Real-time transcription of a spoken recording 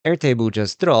Airtable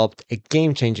just dropped a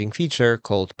game-changing feature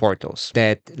called Portals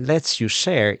that lets you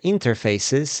share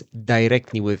interfaces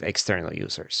directly with external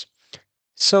users.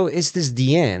 So is this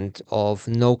the end of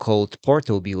no-code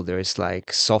portal builders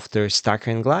like Softr, Stacker,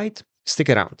 and Glide?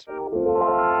 Stick around.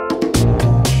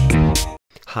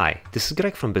 Hi, this is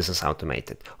Greg from Business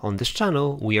Automated. On this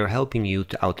channel, we are helping you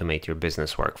to automate your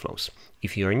business workflows.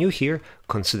 If you are new here,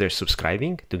 consider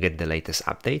subscribing to get the latest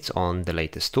updates on the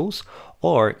latest tools,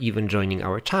 or even joining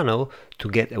our channel to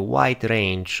get a wide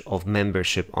range of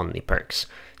membership-only perks.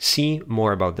 See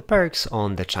more about the perks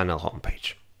on the channel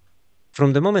homepage.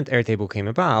 From the moment Airtable came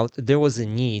about, there was a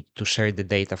need to share the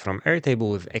data from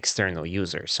Airtable with external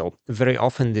users. So very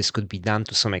often this could be done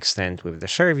to some extent with the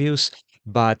share views,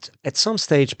 but at some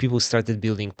stage people started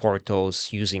building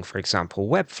portals using, for example,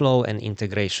 Webflow and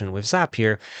integration with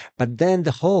Zapier. But then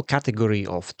the whole category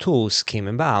of tools came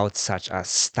about, such as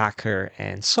Stacker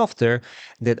and Softr,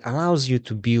 that allows you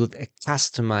to build a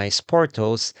customized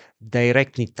portals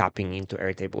directly tapping into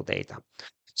Airtable data.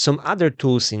 Some other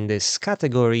tools in this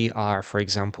category are, for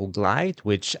example, Glide,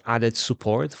 which added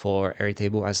support for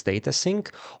Airtable as data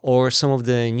sync, or some of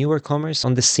the newer commerce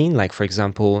on the scene, like, for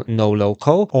example,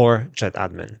 Noloco or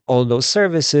JetAdmin. All those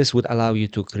services would allow you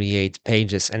to create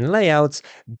pages and layouts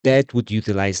that would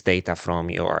utilize data from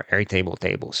your Airtable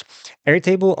tables.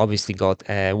 Airtable obviously got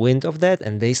a wind of that,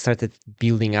 and they started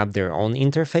building up their own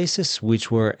interfaces,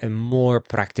 which were a more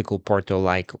practical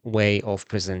portal-like way of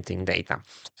presenting data.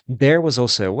 There was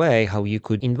also a way how you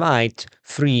could invite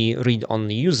free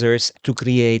read-only users to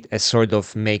create a sort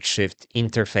of makeshift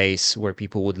interface where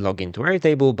people would log into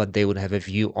Airtable, but they would have a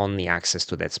view-only access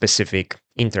to that specific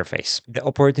interface. The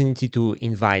opportunity to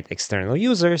invite external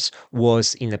users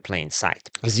was in a plain sight.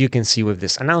 As you can see with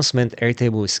this announcement,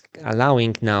 Airtable is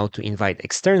allowing now to invite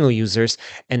external users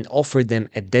and offer them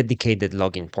a dedicated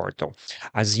login portal.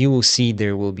 As you will see,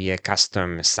 there will be a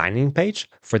custom sign-in page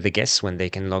for the guests when they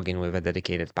can log in with a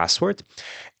dedicated password.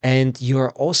 And you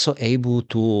are also able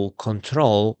to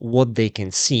control what they can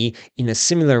see in a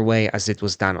similar way as it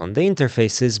was done on the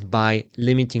interfaces by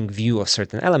limiting view of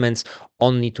certain elements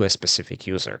only to a specific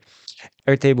user.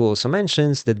 Airtable also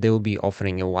mentions that they will be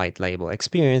offering a white label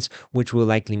experience, which will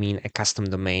likely mean a custom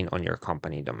domain on your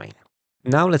company domain.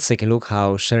 Now let's take a look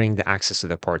how sharing the access to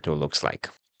the portal looks like.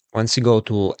 Once you go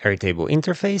to Airtable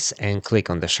Interface and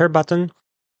click on the Share button,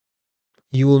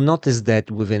 you will notice that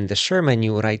within the Share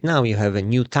menu right now, you have a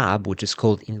new tab, which is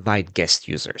called Invite Guest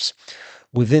Users.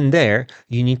 Within there,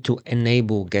 you need to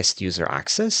enable guest user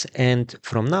access. And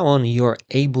from now on, you're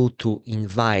able to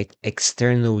invite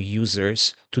external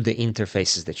users to the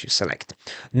interfaces that you select.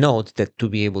 Note that to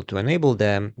be able to enable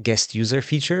the guest user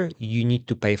feature, you need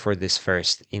to pay for this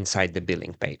first inside the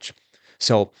billing page.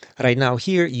 So right now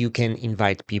here, you can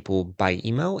invite people by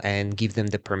email and give them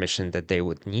the permission that they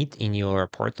would need in your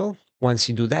portal. Once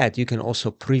you do that, you can also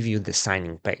preview the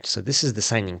signing page. So this is the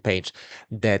signing page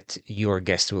that your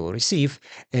guest will receive.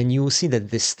 And you will see that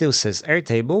this still says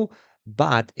Airtable,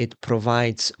 but it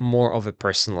provides more of a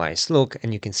personalized look.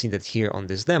 And you can see that here on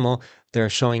this demo, they're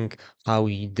showing how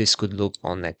this could look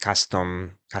on a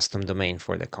custom domain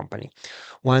for the company.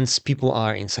 Once people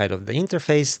are inside of the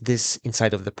interface, this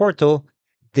inside of the portal,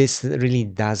 this really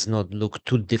does not look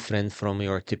too different from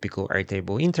your typical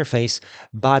Airtable interface,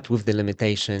 but with the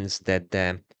limitations that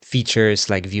the features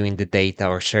like viewing the data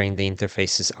or sharing the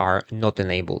interfaces are not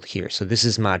enabled here. So this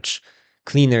is much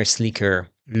cleaner, sleeker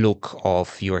look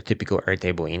of your typical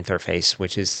Airtable interface,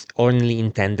 which is only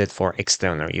intended for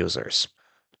external users.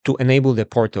 To enable the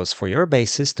portals for your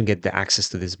basis to get the access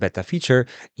to this beta feature,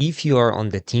 if you are on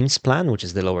the Teams plan, which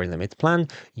is the lower limit plan,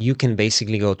 you can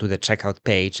basically go to the checkout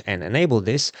page and enable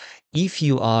this. If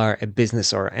you are a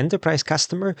business or enterprise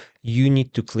customer, you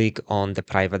need to click on the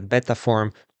private beta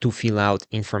form to fill out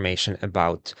information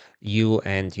about you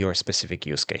and your specific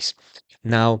use case.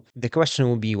 Now, the question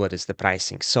will be, what is the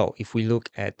pricing? So if we look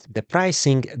at the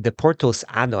pricing, the Portals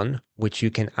add-on, which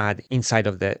you can add inside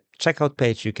of the checkout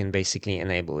page, you can basically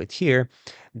enable it here.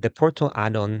 The Portal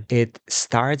add-on, it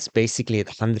starts basically at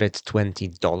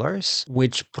 $120,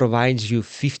 which provides you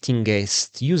 15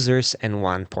 guest users and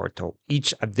one portal.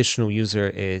 Each additional user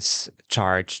is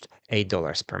charged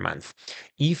 $8 per month.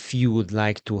 If you would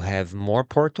like to have more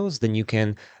portals, then you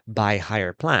can buy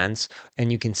higher plans.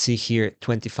 And you can see here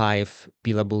 25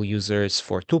 billable users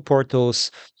for 2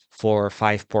 portals, for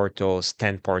 5 portals,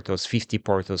 10 portals, 50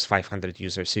 portals, 500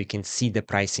 users. So you can see the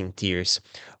pricing tiers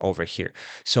over here.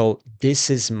 So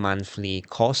this is monthly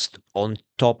cost on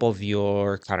top of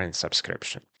your current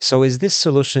subscription. So is this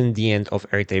solution the end of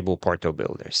Airtable Portal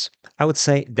builders? I would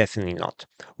say definitely not.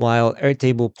 While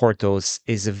Airtable Portals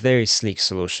is a very sleek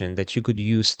solution that you could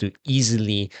use to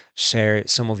easily share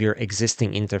some of your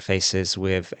existing interfaces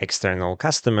with external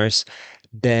customers,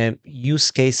 the use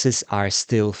cases are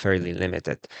still fairly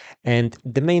limited. And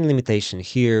the main limitation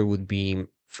here would be,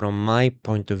 from my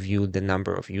point of view, the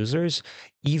number of users.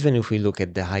 Even if we look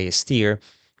at the highest tier,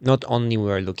 not only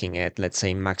we are looking at, let's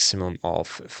say, maximum of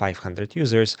 500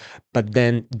 users, but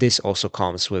then this also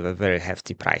comes with a very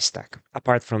hefty price tag.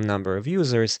 Apart from number of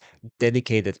users,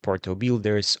 dedicated portal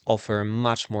builders offer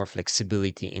much more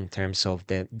flexibility in terms of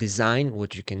the design,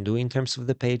 what you can do in terms of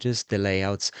the pages, the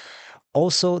layouts,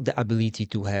 also the ability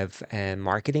to have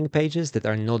marketing pages that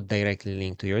are not directly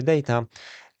linked to your data,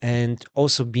 and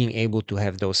also being able to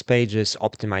have those pages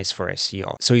optimized for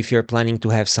SEO. So if you're planning to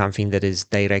have something that is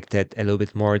directed a little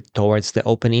bit more towards the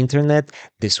open internet,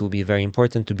 this will be very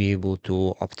important to be able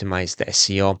to optimize the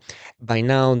SEO. By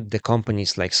now, the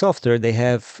companies like Softr, they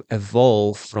have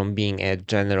evolved from being a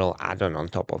general add-on on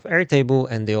top of Airtable,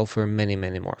 and they offer many,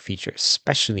 many more features,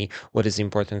 especially what is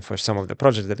important for some of the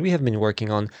projects that we have been working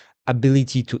on,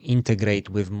 ability to integrate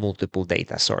with multiple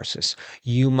data sources.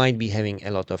 You might be having a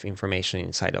lot of information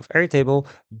inside of Airtable,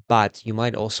 but you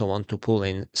might also want to pull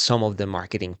in some of the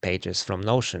marketing pages from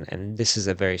Notion. And this is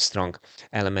a very strong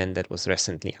element that was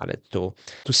recently added to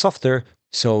Softr.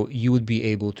 So you would be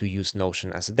able to use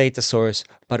Notion as a data source,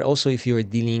 but also if you're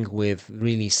dealing with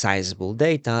really sizable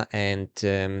data and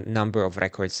number of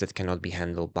records that cannot be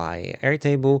handled by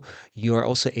Airtable, you are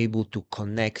also able to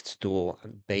connect to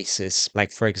bases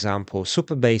like, for example,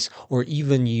 Supabase, or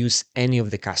even use any of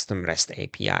the custom REST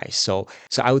APIs. So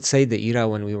I would say the era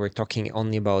when we were talking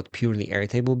only about purely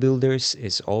Airtable builders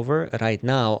is over. Right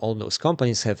now, all those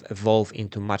companies have evolved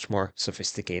into much more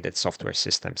sophisticated software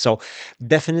systems. So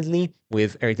definitely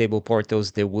with Airtable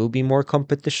portals, there will be more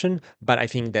competition, but I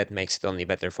think that makes it only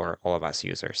better for all of us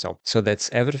users. So that's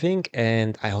everything.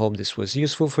 And I hope this was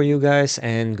useful for you guys,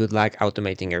 and good luck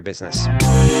automating your business.